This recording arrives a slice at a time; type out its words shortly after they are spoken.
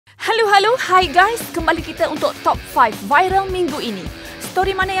Halo, hai guys. Kembali kita untuk top 5 viral minggu ini.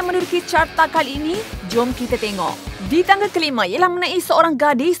 Story mana yang menduduki carta kali ini? Jom kita tengok. Di tangga kelima ialah mengenai seorang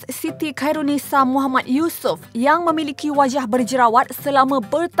gadis, Siti Khairunisa Muhammad Yusof yang memiliki wajah berjerawat selama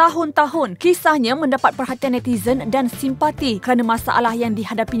bertahun-tahun. Kisahnya mendapat perhatian netizen dan simpati kerana masalah yang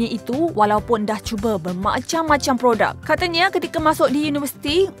dihadapinya itu walaupun dah cuba bermacam-macam produk. Katanya ketika masuk di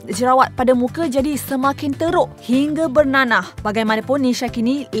universiti, jerawat pada muka jadi semakin teruk hingga bernanah. Bagaimanapun Nisha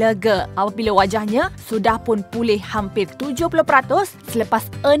kini lega apabila wajahnya sudah pun pulih hampir 70% selepas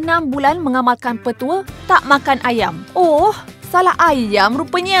 6 bulan mengamalkan petua tak makan ayam. Oh, salah ayam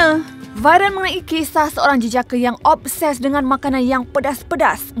rupanya. Viral mengenai kisah seorang jejaka yang obses dengan makanan yang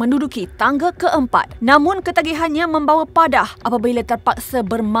pedas-pedas menduduki tangga keempat. Namun ketagihannya membawa padah apabila terpaksa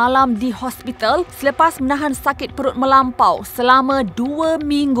bermalam di hospital selepas menahan sakit perut melampau selama 2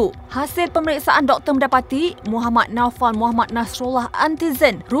 minggu. Hasil pemeriksaan doktor mendapati Muhammad Naufal Muhammad Nasrullah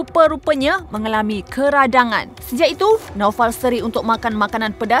Antizen rupa-rupanya mengalami keradangan. Sejak itu, Naufal seri untuk makan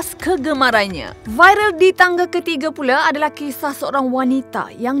makanan pedas kegemarannya. Viral di tangga ketiga pula adalah kisah seorang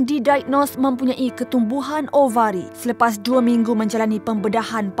wanita yang didiagnos mempunyai ketumbuhan ovari. Selepas 2 minggu menjalani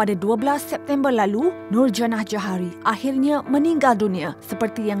pembedahan pada 12 September lalu, Nurjanah Jahari akhirnya meninggal dunia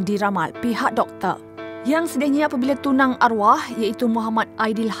seperti yang diramal pihak doktor. Yang sedihnya apabila tunang arwah iaitu Muhammad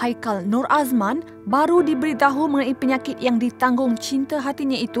Aidil Haikal Nur Azman baru diberitahu mengenai penyakit yang ditanggung cinta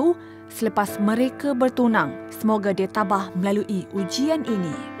hatinya itu selepas mereka bertunang. Semoga dia tabah melalui ujian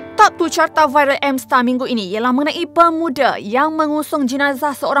ini. Top 2 carta viral M-Star minggu ini ialah mengenai pemuda yang mengusung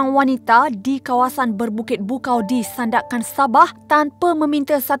jenazah seorang wanita di kawasan Berbukit Bukau di Sandakan Sabah tanpa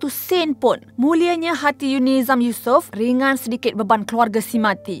meminta satu sen pun. Mulianya hati Yunizam Yusof ringan sedikit beban keluarga si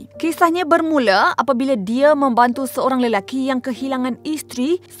mati. Kisahnya bermula apabila dia membantu seorang lelaki yang kehilangan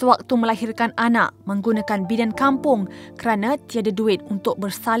isteri sewaktu melahirkan anak menggunakan bidan kampung kerana tiada duit untuk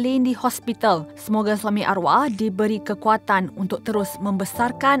bersalin di hospital. Semoga suami arwah diberi kekuatan untuk terus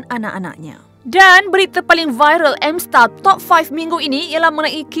membesarkan anak-anaknya. Dan berita paling viral M-Star Top 5 minggu ini ialah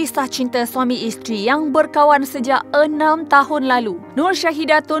mengenai kisah cinta suami isteri yang berkawan sejak 6 tahun lalu. Nur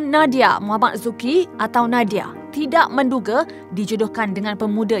Syahidatun Nadia Muhammad Zuki atau Nadia tidak menduga dijodohkan dengan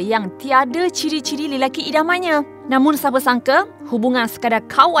pemuda yang tiada ciri-ciri lelaki idamannya. Namun siapa sangka, hubungan sekadar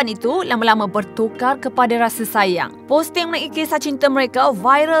kawan itu lama-lama bertukar kepada rasa sayang. Posting mengenai kisah cinta mereka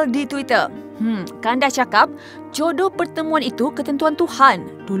viral di Twitter. Kan dah cakap, jodoh pertemuan itu ketentuan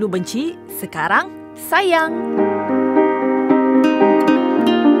Tuhan. Dulu benci, sekarang sayang.